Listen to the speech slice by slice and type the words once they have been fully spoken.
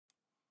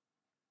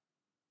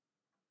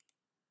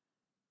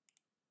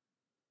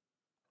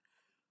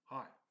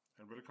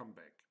and welcome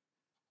back.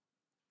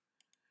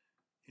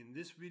 In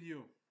this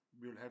video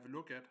we will have a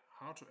look at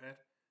how to add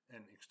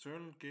an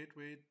external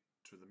gateway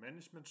to the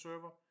management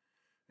server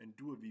and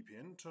do a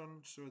VPN tunnel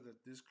so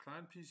that this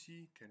client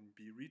PC can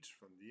be reached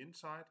from the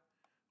inside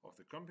of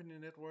the company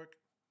network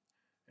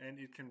and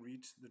it can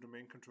reach the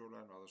domain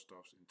controller and other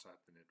stuff inside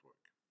the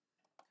network.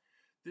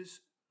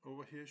 This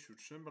over here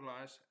should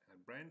symbolize a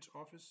branch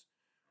office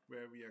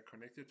where we are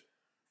connected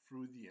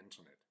through the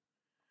internet.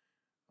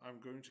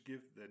 I'm going to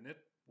give the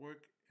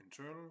network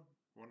internal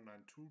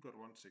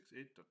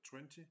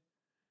 192.168.20.0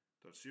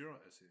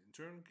 as the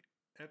internal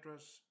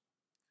address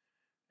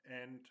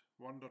and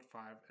 1.5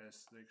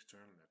 as the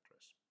external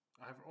address.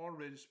 I have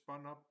already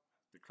spun up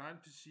the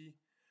client PC,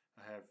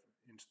 I have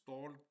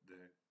installed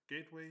the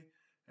gateway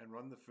and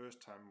run the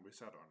first time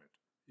wizard on it.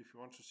 If you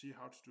want to see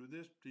how to do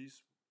this,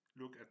 please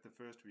look at the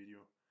first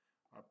video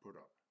I put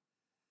up.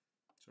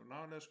 So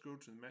now let's go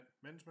to the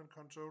management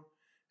console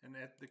and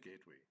add the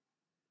gateway.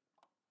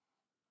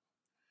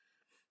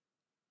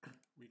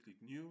 We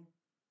click New,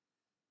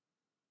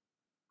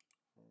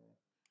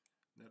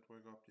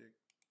 Network Object,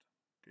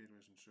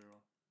 Gateways and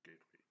Server,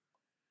 Gateway.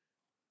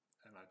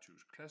 And I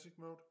choose Classic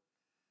Mode,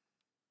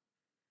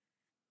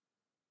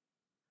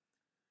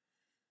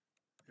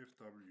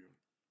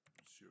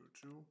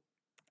 FW02,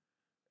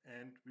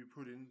 and we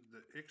put in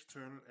the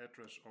external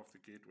address of the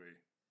gateway.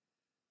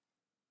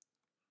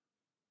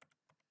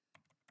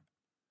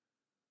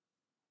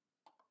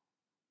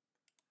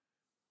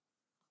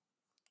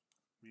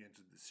 We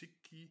enter the SIG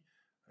key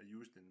I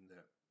used in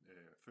the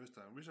first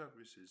time wizard,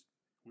 which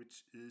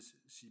is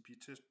CP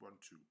test 12.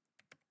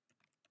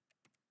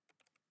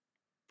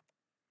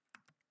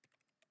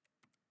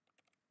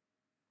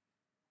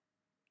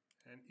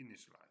 And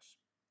initialize.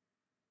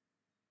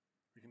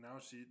 We can now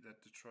see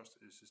that the trust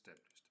is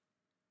established.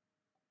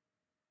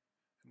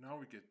 And now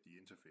we get the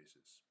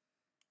interfaces.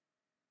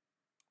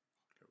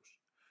 Close.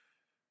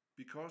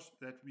 Because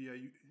that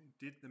we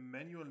did the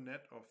manual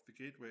NAT of the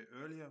gateway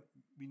earlier,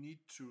 we need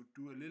to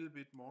do a little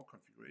bit more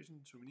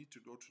configuration. So we need to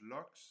go to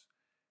logs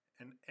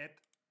and add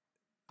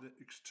the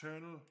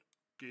external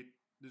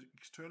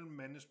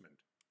management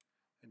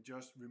and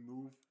just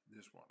remove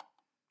this one.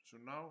 So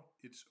now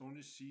it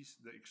only sees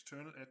the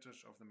external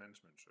address of the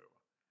management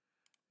server.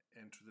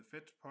 And to the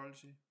fetch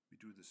policy, we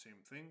do the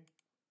same thing.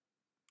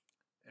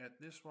 Add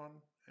this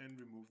one and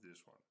remove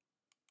this one.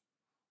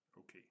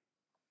 Okay.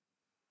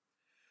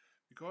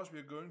 Because we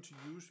are going to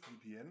use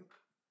VPN,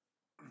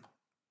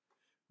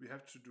 we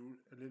have to do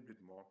a little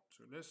bit more.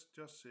 So let's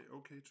just say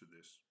OK to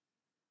this.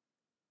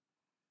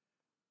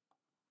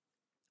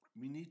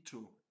 We need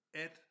to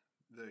add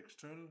the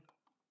external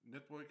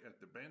network at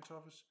the branch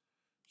office.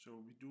 So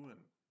we do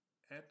an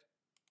add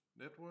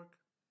network.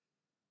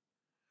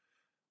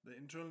 The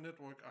internal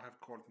network I have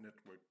called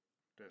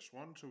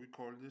network-1, so we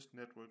call this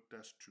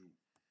network-2.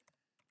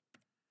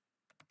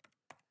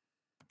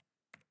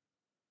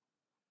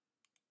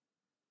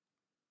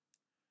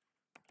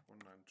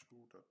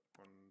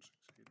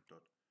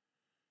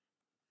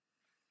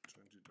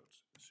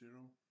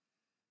 .192.168.20.0.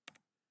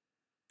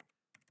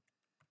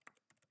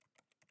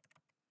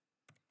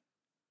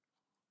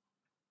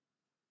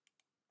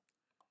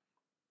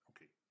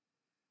 Okay.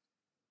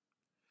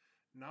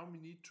 Now we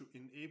need to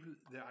enable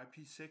the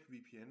ipsec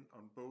VPN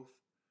on both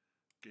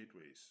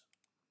gateways.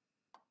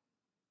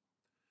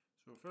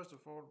 So first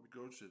of all, we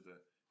go to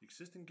the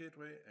existing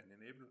gateway and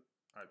enable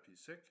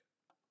ipsec.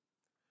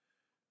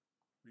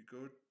 We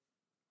go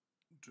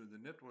to the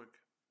network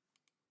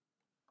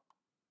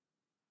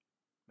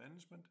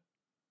management,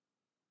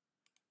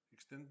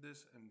 extend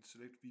this and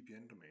select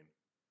VPN domain.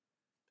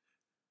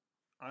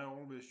 I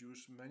always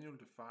use manual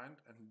defined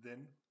and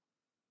then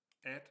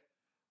add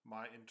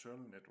my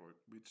internal network,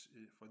 which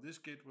for this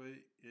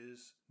gateway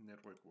is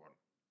network 1.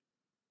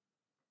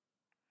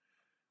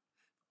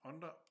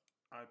 Under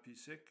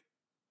ipsec,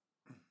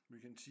 we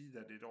can see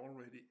that it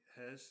already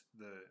has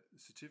the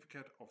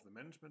certificate of the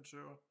management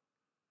server.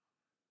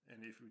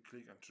 And if we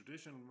click on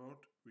traditional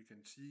mode, we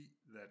can see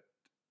that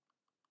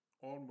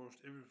almost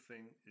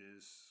everything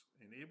is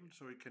enabled,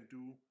 so it can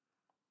do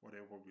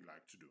whatever we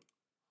like to do.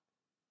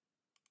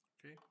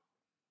 Okay.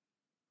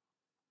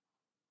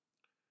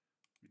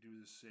 We do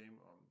the same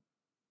on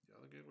the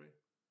other gateway.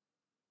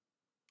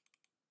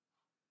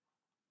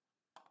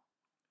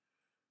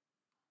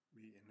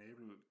 We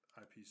enable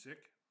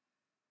ipsec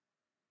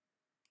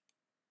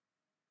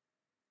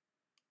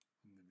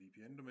in the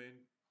VPN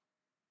domain,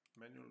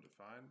 manual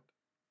defined,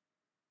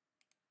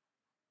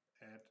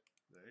 add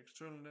the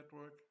external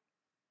network,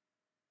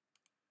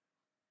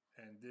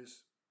 and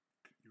this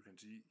you can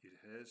see it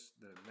has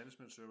the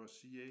management server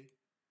CA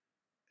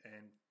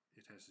and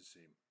it has the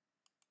same.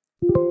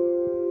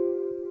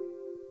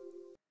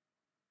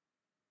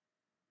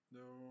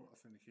 No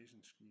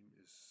authentication scheme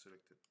is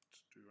selected.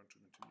 Do you want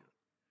to continue?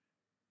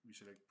 We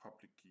select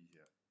public key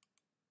here.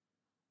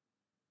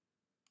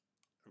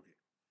 Okay.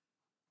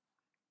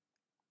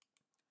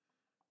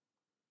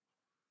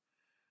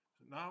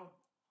 So now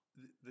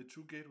the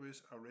two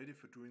gateways are ready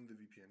for doing the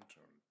VPN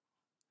tunnel.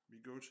 We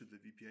go to the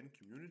VPN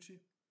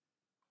community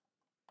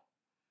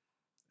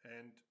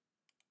and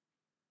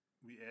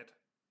we add.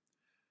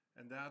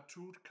 And there are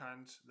two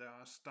kinds. There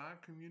are star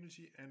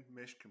community and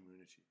mesh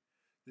community.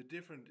 The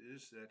difference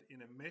is that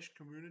in a mesh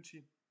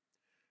community,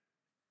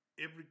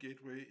 every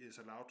gateway is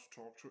allowed to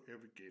talk to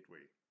every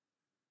gateway.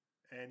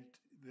 And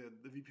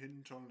the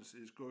VPN tunnels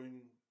is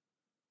going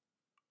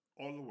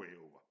all the way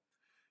over.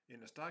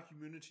 In a star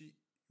community,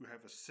 you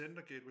have a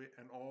sender gateway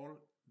and all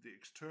the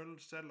external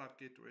satellite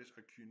gateways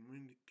are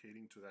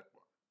communicating to that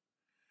one.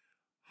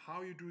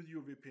 How you do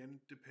your VPN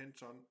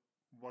depends on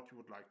what you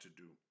would like to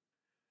do.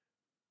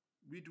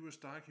 We do a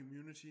star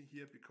community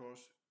here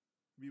because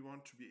we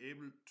want to be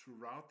able to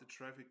route the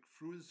traffic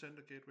through the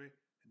sender gateway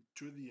and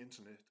to the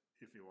internet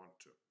if we want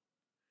to.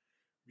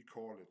 We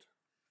call it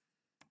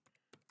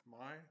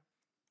my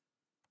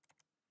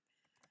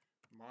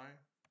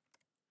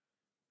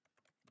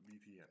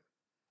VPN,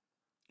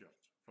 just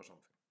for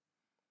something.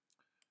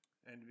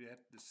 And we add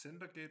the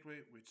sender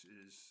gateway, which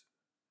is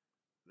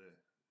the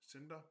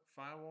sender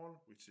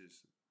firewall, which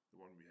is the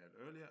one we had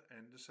earlier,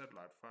 and the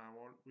satellite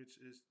firewall, which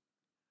is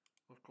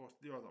of course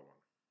the other one.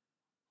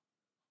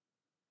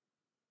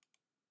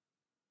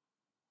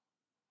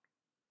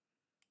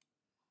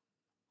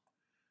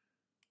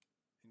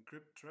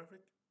 Encrypt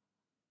traffic.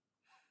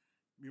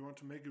 We want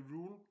to make a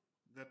rule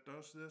that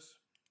does this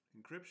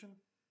encryption.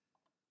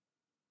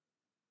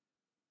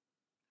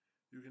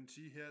 You can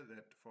see here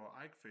that for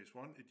IKE phase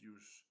 1 it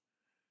use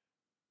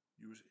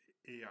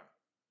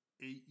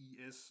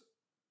AES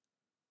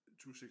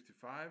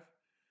 265,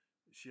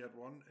 shared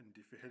 1 and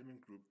Diffie-Hellman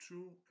group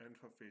 2, and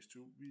for phase 2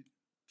 we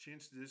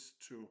changed this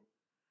to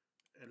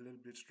a little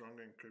bit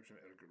stronger encryption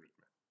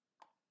algorithm.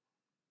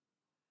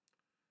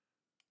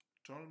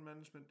 Tunnel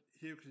management.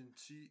 Here you can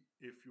see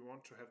if you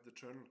want to have the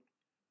tunnel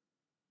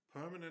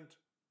permanent,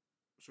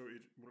 so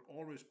it will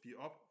always be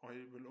up, or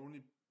it will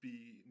only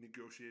be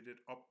negotiated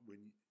up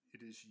when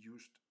it is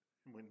used,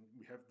 when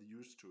we have the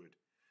use to it.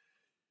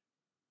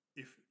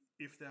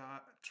 If there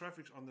are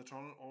traffic on the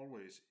tunnel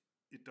always,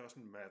 it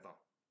doesn't matter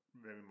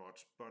very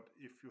much. But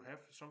if you have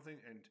something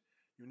and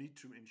you need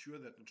to ensure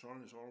that the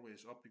tunnel is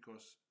always up,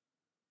 because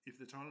if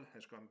the tunnel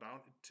has gone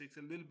down, it takes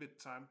a little bit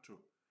time to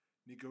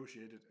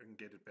negotiate it and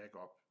get it back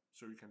up,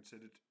 so you can set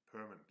it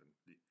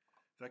permanently.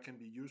 That can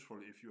be useful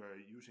if you are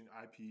using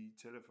IP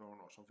telephone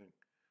or something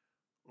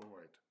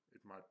over it.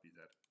 It might be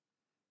that.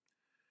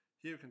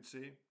 Here you can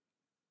see,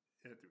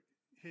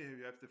 here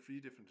you have the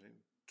three different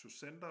things. To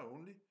sender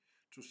only,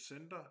 to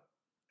sender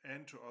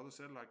and to other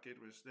satellite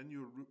gateways. Then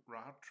you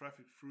route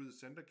traffic through the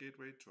sender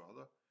gateway to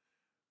other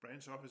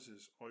branch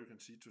offices, or you can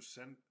see to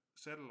send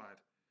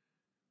satellite,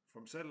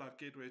 from satellite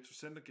gateway to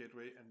sender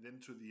gateway and then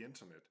to the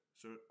internet.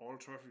 So all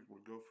traffic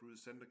will go through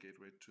the sender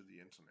gateway to the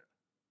internet.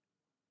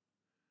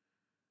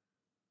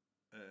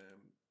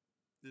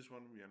 This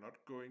one we are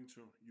not going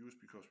to use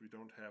because we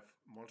don't have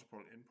multiple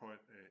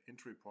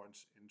entry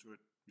points into it.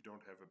 We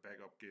don't have a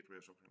backup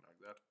gateway or something like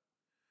that.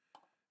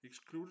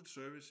 Excluded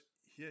service.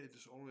 Here it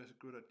is always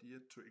a good idea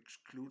to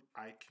exclude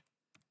IKE.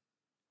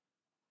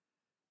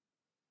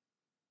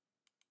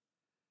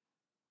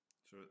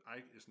 So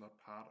IKE is not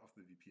part of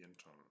the VPN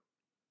tunnel.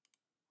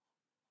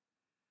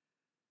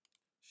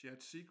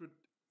 Shared secret.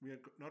 We are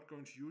not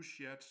going to use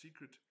shared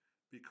secret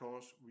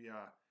because we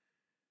are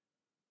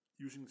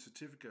using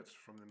certificates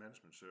from the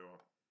management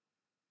server.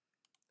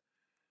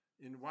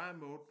 In wire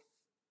mode,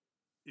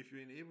 if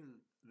you enable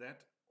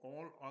that,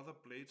 all other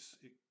blades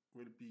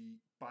will be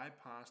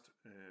bypassed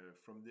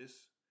from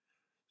this.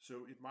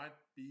 So it might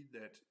be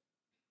that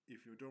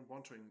if you don't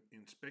want to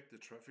inspect the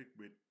traffic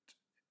with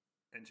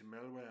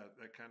anti-malware,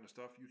 that kind of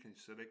stuff, you can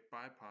select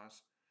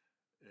bypass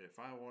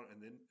firewall,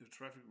 and then the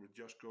traffic will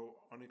just go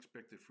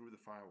unexpected through the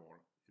firewall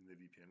in the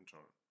VPN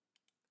tunnel.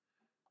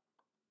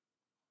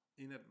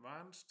 In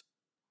advanced,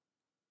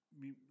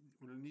 we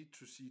will need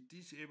to see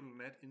disable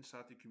NAT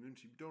inside the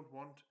community. We don't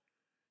want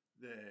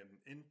the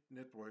end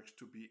networks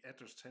to be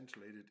address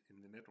translated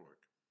in the network.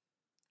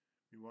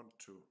 We want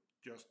to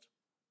just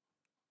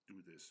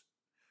do this.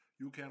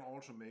 You can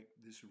also make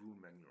this rule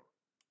manual.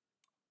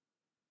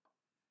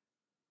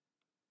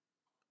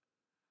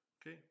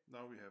 Okay,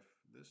 now we have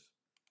this.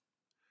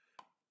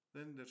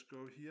 Then let's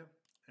go here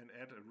and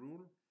add a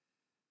rule.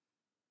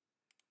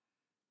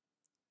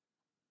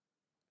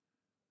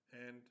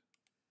 And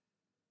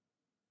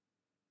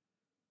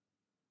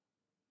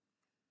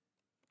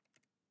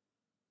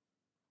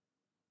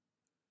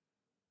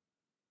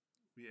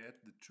we add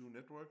the two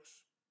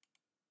networks.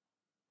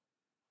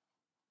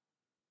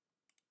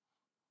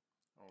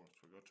 I almost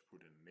forgot to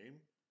put in a name.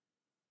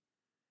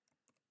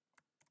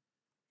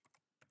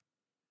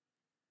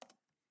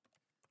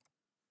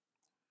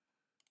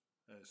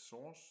 As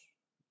source,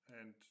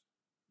 and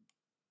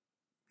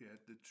we add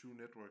the two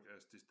network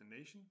as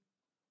destination.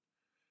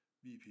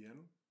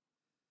 VPN.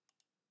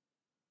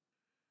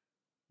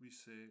 We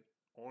say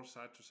all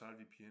site-to-site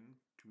VPN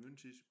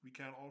communities. We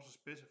can also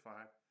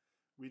specify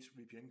which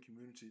VPN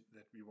community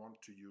that we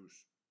want to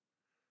use.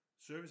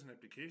 Service and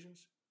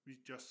applications, we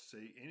just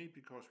say any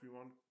because we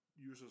want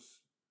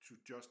users to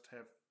just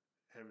have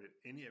it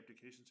any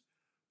applications.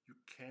 You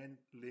can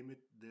limit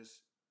this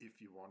if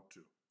you want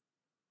to.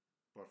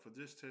 But for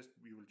this test,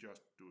 we will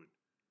just do it.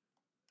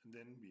 And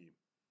then we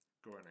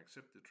go and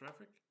accept the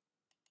traffic.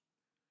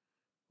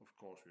 Of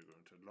course, we're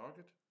going to log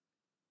it.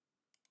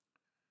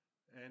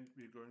 And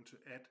we're going to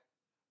add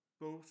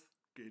both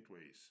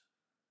gateways.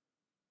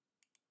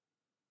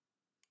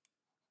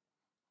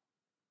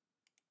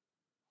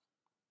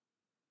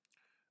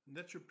 And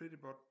that should pretty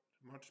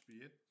much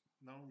be it.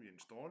 Now we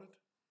install it.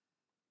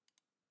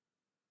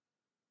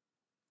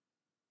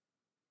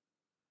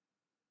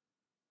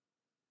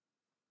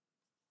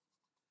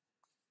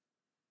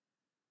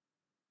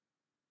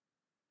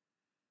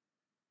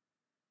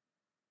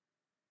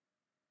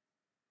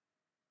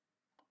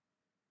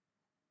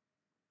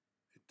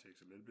 It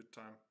takes a little bit of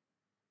time.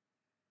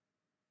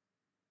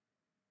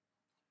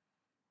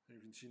 And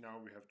you can see now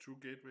we have two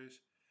gateways.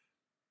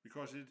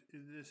 Because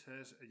this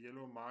has a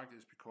yellow mark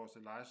is because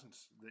the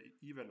license, the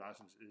EVA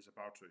license, is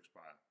about to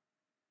expire.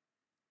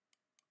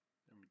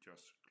 And we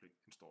just click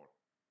install.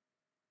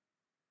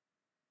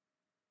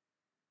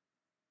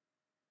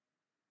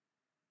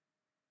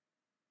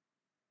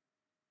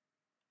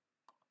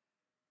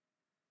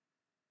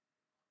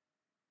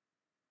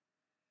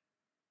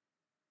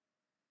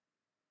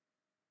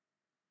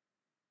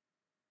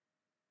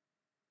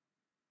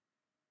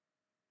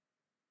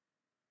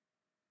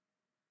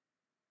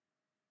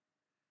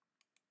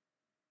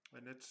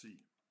 And let's see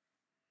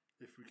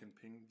if we can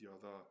ping the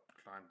other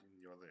client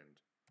in the other end.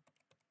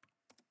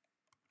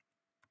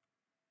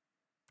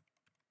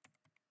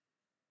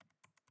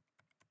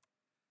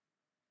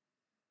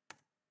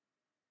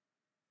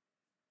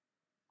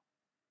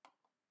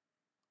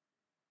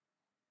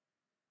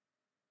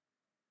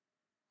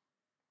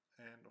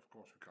 And of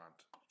course we can't.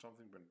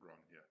 Something went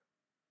wrong here.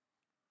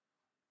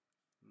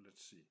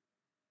 Let's see.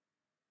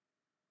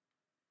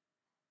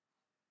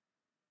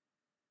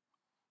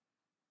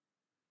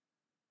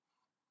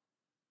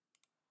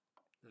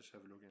 Let's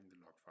have a look in the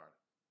log file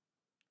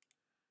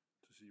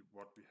to see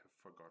what we have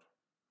forgot.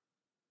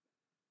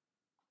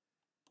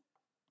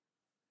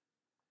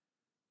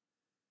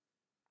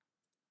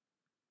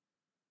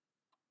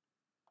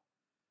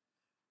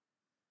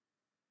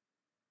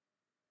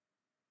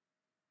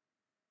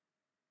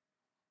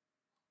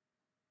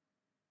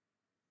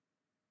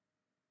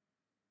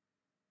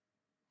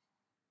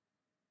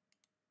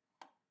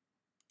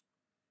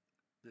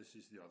 This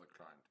is the other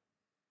client.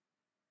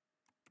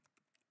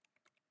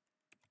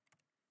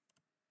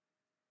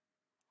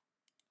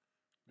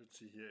 Let's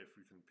see here if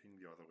we can ping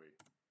the other way.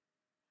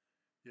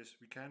 Yes,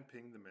 we can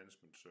ping the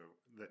management server,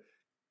 the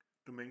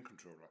domain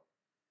controller.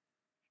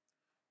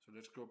 So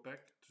let's go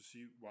back to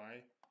see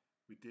why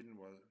we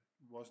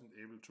wasn't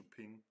able to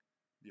ping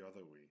the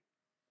other way.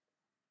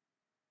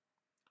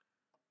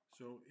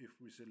 So if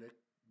we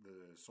select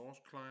the source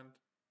client,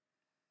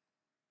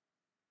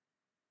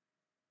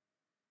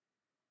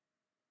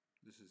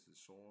 this is the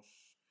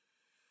source,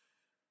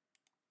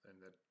 and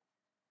that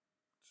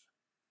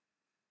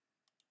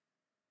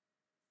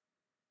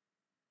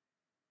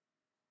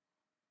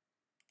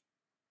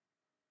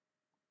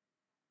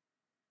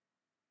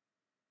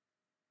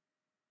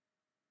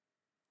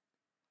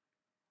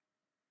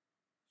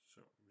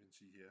so we can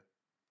see here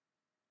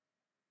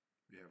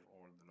we have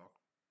all the log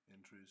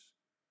entries.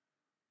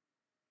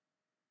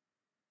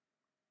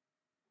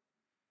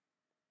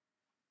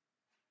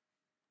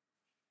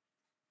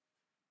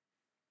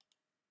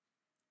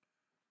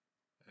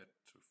 Add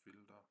to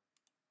filter.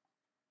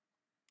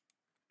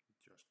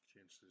 Just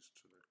change this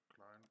to the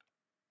client.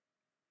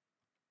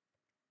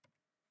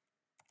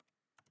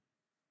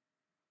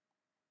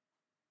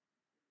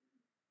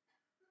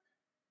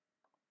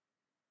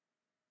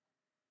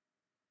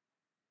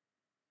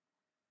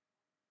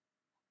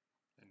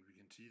 And we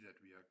can see that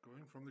we are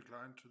going from the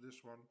client to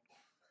this one.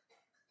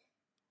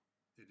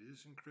 It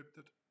is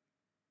encrypted.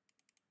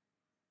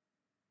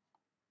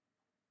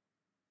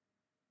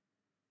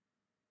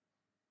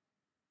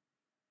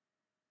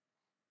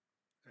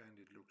 And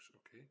it looks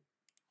okay.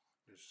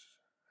 Let's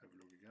have a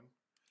look again.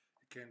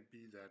 It can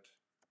be that,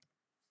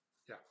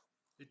 yeah,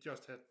 it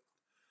just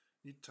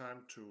need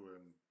time to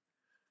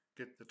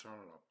get the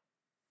tunnel up.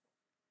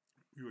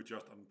 We were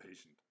just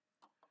impatient.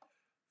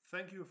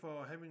 Thank you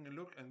for having a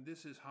look, and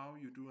this is how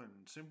you do a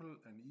simple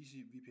and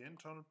easy VPN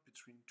tunnel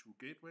between two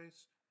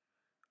gateways.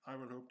 I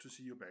will hope to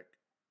see you back.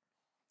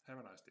 Have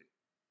a nice day.